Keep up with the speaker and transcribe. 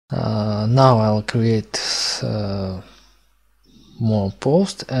Now I'll create more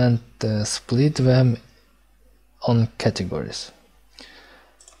posts and split them on categories.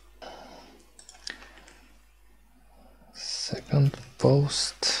 Second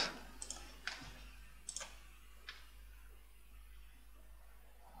post,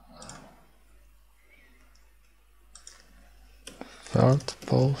 third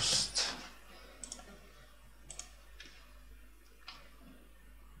post,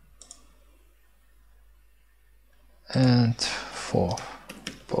 and fourth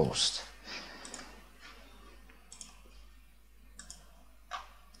post.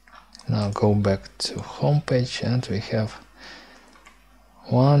 Now go back to homepage and we have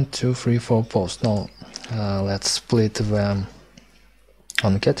 1, 2, 3, 4 posts. Now let's split them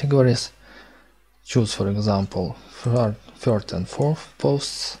on categories. Choose, for example, third and fourth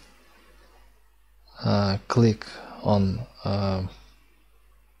posts. Click on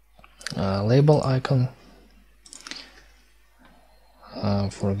label icon.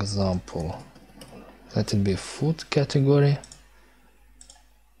 For example, let it be food category.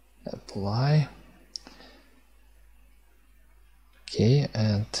 Apply. Okay,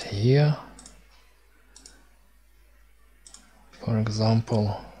 and here, for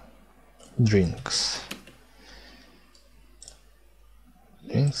example, drinks.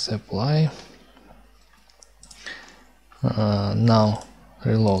 Apply. Now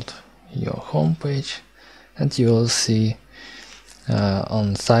reload your home page and you will see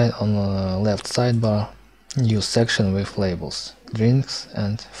on the left sidebar new section with labels, drinks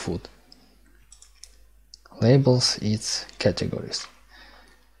and food. Labels its categories.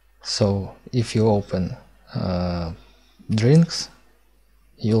 So if you open drinks,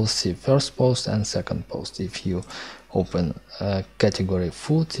 you'll see first post and second post. If you open category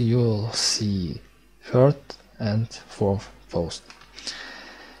food, you'll see third and fourth post.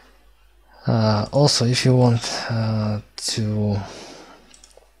 Also, if you want to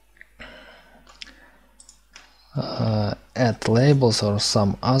add labels or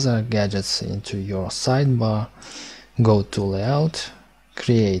some other gadgets into your sidebar, go to layout,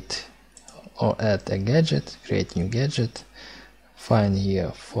 create or add a gadget, create new gadget, find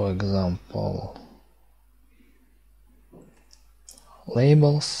here, for example,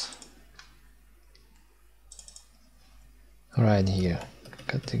 labels, right here,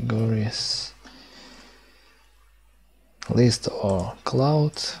 categories, list or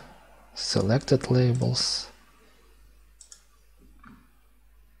cloud, selected labels,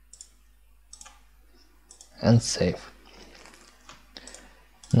 and save.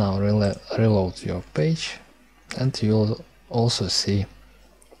 Now reload your page and you'll also see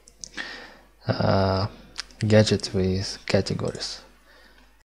gadget with categories.